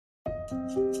Kjenn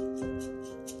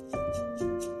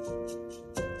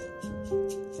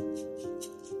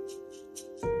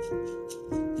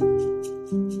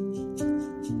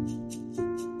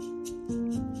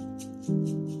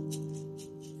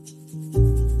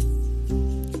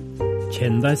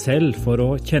deg selv for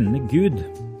å kjenne Gud.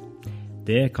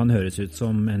 Det kan høres ut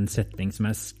som en setning som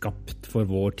er skapt for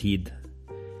vår tid.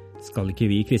 Skal ikke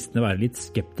vi kristne være litt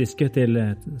skeptiske til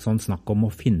sånn snakk om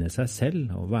å finne seg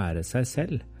selv og være seg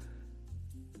selv?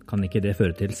 Kan ikke det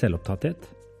føre til selvopptatthet?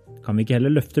 Kan vi ikke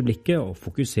heller løfte blikket og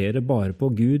fokusere bare på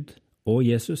Gud og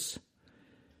Jesus?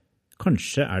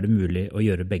 Kanskje er det mulig å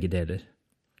gjøre begge deler.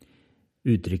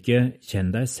 Uttrykket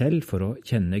 «kjenn deg selv for å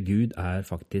kjenne Gud» er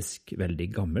faktisk veldig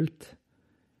gammelt.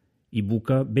 I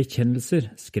boka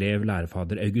Bekjennelser skrev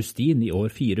lærefader Augustin i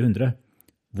år 400: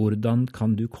 «Hvordan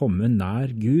kan du komme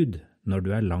nær Gud når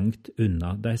du er langt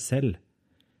unna deg selv?»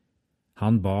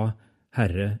 Han ba: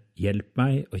 «Herre, hjelp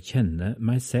meg å kjenne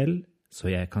meg selv,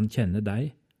 så jeg kan kjenne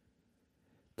deg.»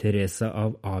 Teresa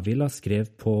av Avila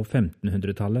skrev på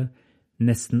 1500-tallet: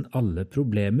 «Nesten alle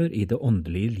problemer i det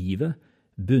åndelige livet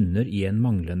bunner i en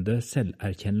manglende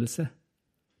selverkjennelse.»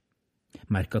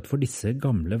 Merk at for disse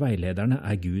gamle veilederne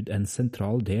er Gud en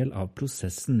sentral del av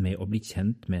prosessen med å bli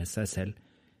kjent med seg selv.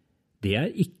 Det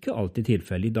er ikke alltid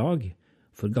tilfellet i dag,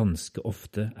 for ganske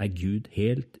ofte er Gud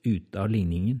helt ute av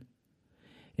ligningen.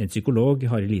 En psykolog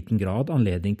har i liten grad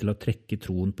anledning til å trekke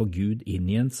troen på Gud inn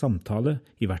i en samtale,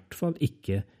 i hvert fall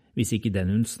ikke hvis ikke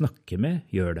den hun snakker med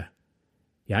gjør det.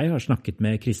 Jeg har snakket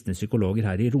med kristne psykologer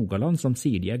her i Rogaland som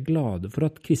sier de er glade for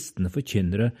at kristne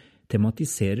forkynnere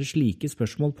tematiserer slike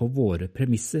spørsmål på våre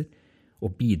premisser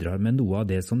og bidrar med noe av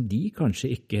det som de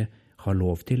kanskje ikke har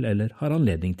lov til eller har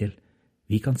anledning til.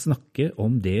 Vi kan snakke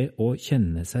om det å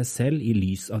kjenne seg selv i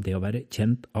lys av det å være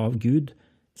kjent av Gud,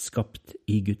 skapt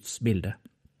i Guds bilde.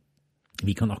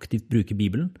 Vi kan aktivt bruke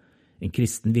Bibelen, en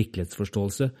kristen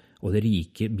virkelighetsforståelse og det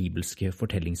rike bibelske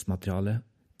fortellingsmaterialet.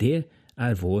 Det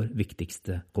er vår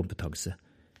viktigste kompetanse.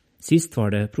 Sist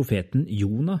var det profeten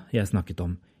Jonah jeg snakket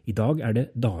om. I dag er det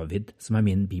David som er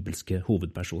min bibelske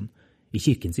hovedperson. I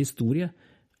kirkens historie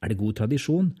er det god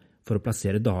tradisjon for å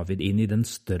plassere David inn i den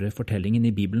større fortellingen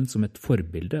i Bibelen som et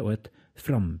forbilde og et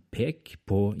frampek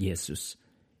på Jesus.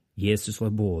 Jesus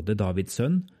var både Davids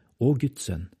sønn og Guds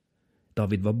sønn.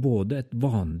 David var både et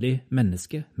vanlig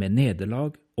menneske med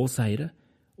nederlag og seire,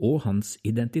 og hans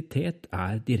identitet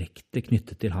er direkte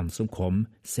knyttet til han som kom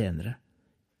senere.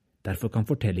 Derfor kan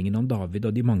fortellingen om David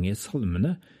og de mange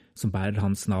salmene som bærer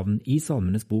hans navn i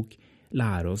Salmenes bok,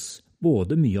 lære oss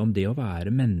både mye om det å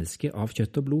være menneske av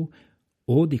kjøtt og blod,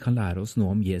 og de kan lære oss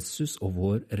noe om Jesus og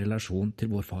vår relasjon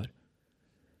til vår far.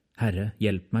 Herre,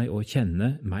 hjelp meg å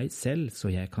kjenne meg selv,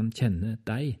 så jeg kan kjenne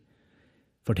deg.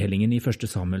 Fortellingen i 1.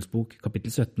 Samuels bok,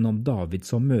 kapittel 17 om David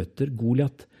som møter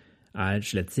Goliat, er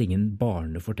slett ingen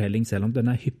barnefortelling, selv om den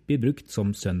er hyppig brukt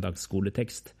som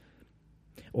søndagsskoletekst.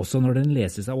 Også når den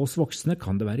leses av oss voksne,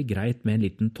 kan det være greit med en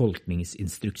liten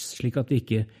tolkningsinstruks, slik at vi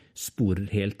ikke sporer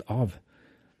helt av.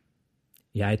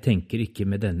 Jeg tenker ikke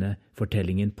med denne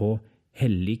fortellingen på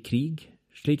hellig krig,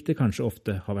 slik det kanskje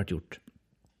ofte har vært gjort.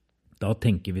 Da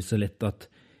tenker vi så lett at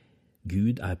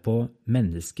Gud er på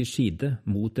menneskers side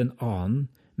mot en annen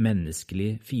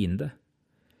menneskelig fiende.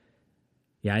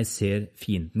 Jeg ser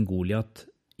fienden Goliat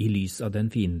i lys av den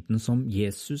fienden som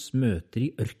Jesus møter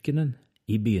i ørkenen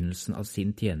i begynnelsen av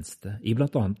sin tjeneste, i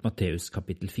blant annet Matteus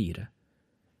kapittel 4.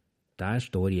 Der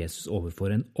står Jesus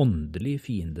overfor en åndelig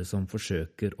fiende som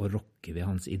forsøker å rokke ved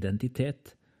hans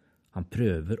identitet. Han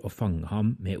prøver å fange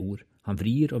ham med ord. Han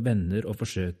vrir og vender og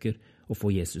forsøker å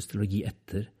få Jesus til å gi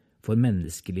etter for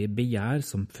menneskelige begjær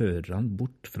som fører han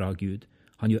bort fra Gud.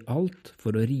 Han gjør alt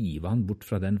for å rive han bort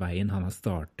fra den veien han har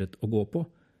startet å gå på.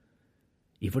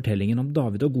 I fortellingen om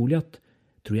David og Goliat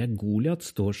tror jeg Goliat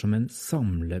står som en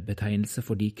samlebetegnelse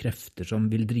for de krefter som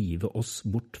vil drive oss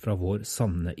bort fra vår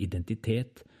sanne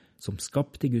identitet, som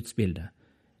skapt i Guds bilde,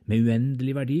 med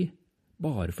uendelig verdi,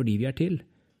 bare fordi vi er til,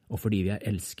 og fordi vi er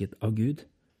elsket av Gud.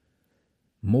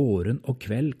 Morgen og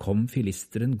kveld kom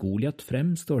filisteren Goliat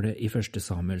frem, står det i 1.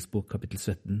 Samuels bok kapittel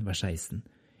 17, vers 16.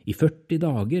 I 40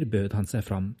 dager bød han seg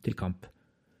fram til kamp.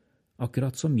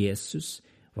 Akkurat som Jesus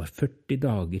var 40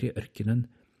 dager i ørkenen,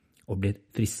 og ble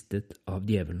fristet av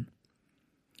djevelen.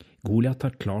 Goliat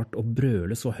har klart å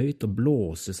brøle så høyt og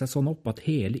blåse seg sånn opp at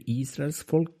hele Israels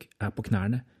folk er på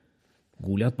knærne.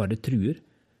 Goliat bare truer,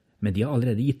 men de har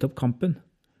allerede gitt opp kampen.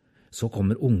 Så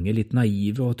kommer unge, litt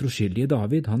naive og troskyldige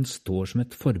David. Han står som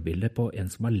et forbilde på en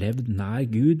som har levd nær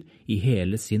Gud i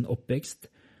hele sin oppvekst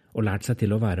og lært seg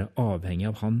til å være avhengig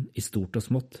av han i stort og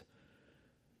smått.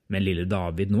 Men lille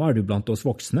David, nå er du blant oss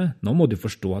voksne. Nå må du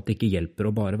forstå at det ikke hjelper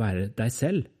å bare være deg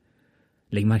selv.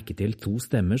 Legg merke til 2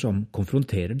 stemmer som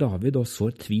konfronterer David og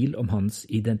sår tvil om hans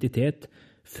identitet,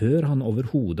 før han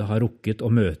overhodet har rukket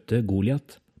å møte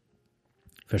Goliat.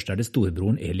 Først det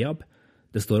storebroren Eliab.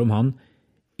 Det står om han: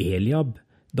 Eliab,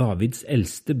 Davids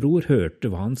eldste bror, hørte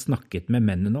hva han snakket med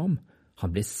mennene om.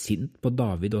 Han ble sint på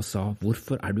David og sa: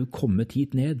 Hvorfor du kommet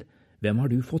hit ned? Hvem har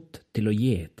du fått til å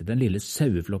gjete den lille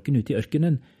saueflokken ute i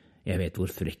ørkenen? Jeg vet hvor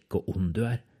frekk og ond du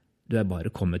er. Du bare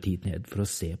kommet hit ned for å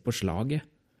se på slaget.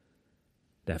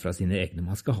 Det fra sine egne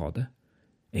man skal ha det.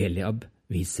 Eliab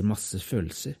viser masse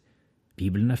følelser.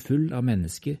 Bibelen full av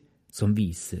mennesker som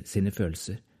viser sine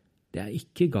følelser. Det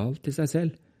ikke galt i seg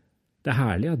selv. Det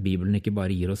herlig at Bibelen ikke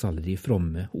bare gir oss alle de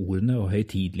fromme ordene og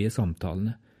høytidelige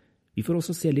samtalene. Vi får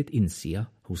også se litt innsida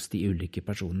hos de ulike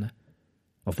personene.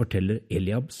 Hva forteller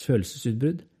Eliabs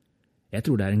følelsesutbrudd? Jeg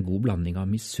tror det en god blanding av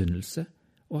misunnelse,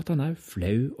 og at han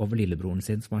flau over lillebroren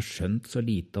sin som har skjønt så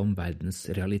lite om verdens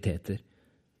realiteter.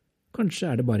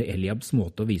 Kanskje det bare Eliabs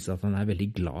måte å vise at han veldig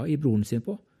glad i broren sin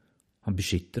på. Han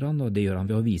beskytter han, og det gjør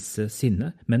han ved å vise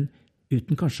sinne, men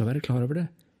uten kanskje å være klar over det,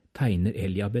 tegner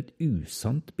Eliab et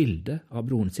usant bilde av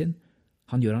broren sin.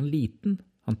 Han gjør han liten,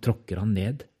 han tråkker han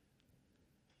ned.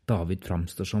 David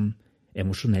framstår som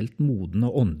emosjonelt moden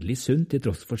og åndelig sunn til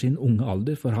tross for sin unge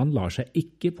alder, for han lar seg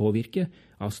ikke påvirke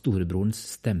av storebrorens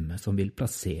stemme som vil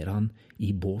plassere han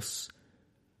i bås.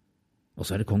 Og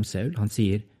så det kong Saul. Han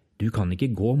sier: Du kan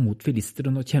ikke gå mot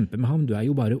filisteren og kjempe med ham, du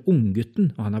jo bare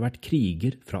unggutten, og han har vært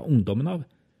kriger fra ungdommen av.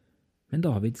 Men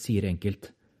David sier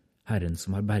enkelt: Herren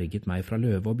som har berget meg fra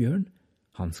løve og bjørn,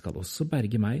 han skal også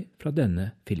berge meg fra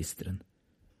denne filisteren.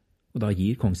 Og da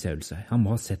gir kong Saul seg. Han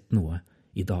må ha sett noe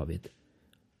i David.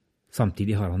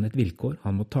 Samtidig har han et vilkår.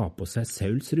 Han må ta på seg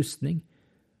Sauls rustning.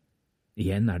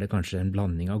 Igjen det kanskje en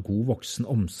blanding av god voksen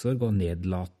omsorg og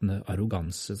nedlatende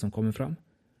arroganse som kommer fram.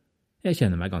 Jeg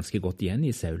kjenner meg ganske godt igjen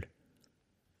i Saul.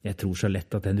 Jeg tror så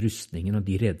lett at den rustningen og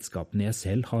de redskapene jeg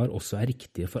selv har, også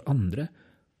riktige for andre.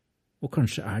 Og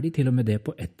kanskje de til og med det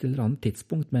på et eller annet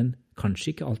tidspunkt, men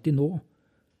kanskje ikke alltid nå.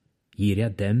 Gir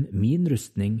jeg dem min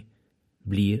rustning,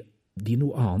 blir de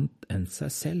noe annet enn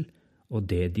seg selv, og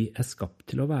det de skapt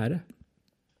til å være.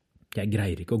 Jeg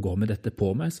greier ikke å gå med dette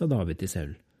på meg, sa David til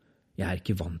Saul. Jeg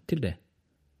ikke vant til det.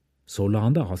 Så la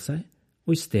han det av seg,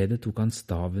 og i stedet tok han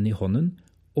staven i hånden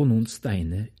og noen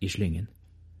steiner i slyngen.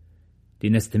 De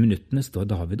neste minuttene står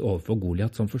David overfor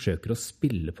Goliat som forsøker å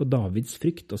spille på Davids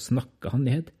frykt og snakke han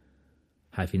ned.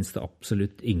 Her finnes det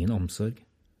absolutt ingen omsorg.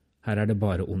 Her det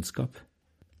bare ondskap.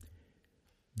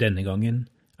 Denne gangen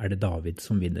det David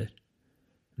som vinner.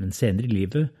 Men senere i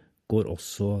livet går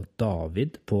også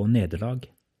David på nederlag,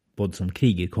 både som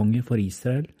krigerkonge for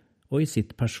Israel og i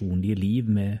sitt personlige liv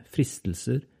med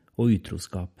fristelser og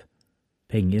utroskap.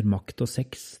 Penger, makt og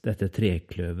sex, dette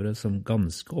trekløveret som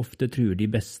ganske ofte truer de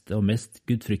beste og mest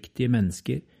gudfryktige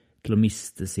mennesker til å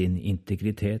miste sin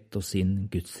integritet og sin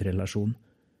gudsrelasjon.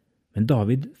 Men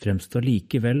David fremstår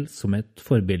likevel som et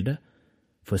forbilde,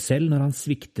 for selv når han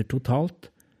svikter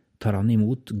totalt, tar han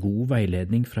imot god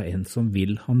veiledning fra en som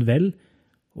vil han vel,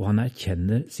 og han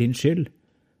erkjenner sin skyld.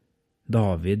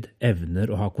 David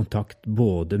evner å ha kontakt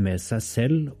både med seg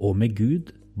selv og med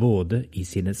Gud, både i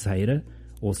sine seire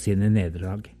og sine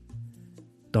nederlag.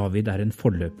 David en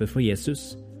forløper for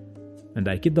Jesus, men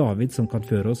det ikke David som kan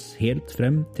føre oss helt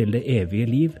frem til det evige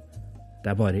liv.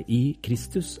 Det bare i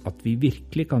Kristus at vi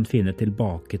virkelig kan finne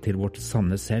tilbake til vårt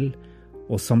sanne selv,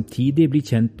 og samtidig bli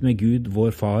kjent med Gud,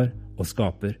 vår far og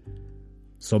skaper.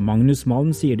 Som Magnus Malm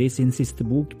sier det i sin siste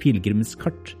bok, Pilgrimens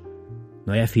kart: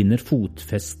 Når jeg finner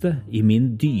fotfeste i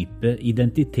min dype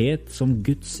identitet som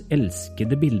Guds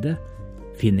elskede bilde,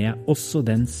 finner jeg også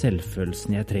den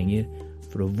selvfølelsen jeg trenger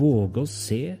for å våge å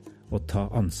se og ta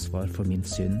ansvar for min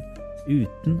synd,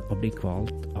 uten å bli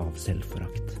kvalt av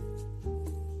selvforakt.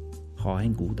 Ha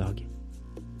en god dag.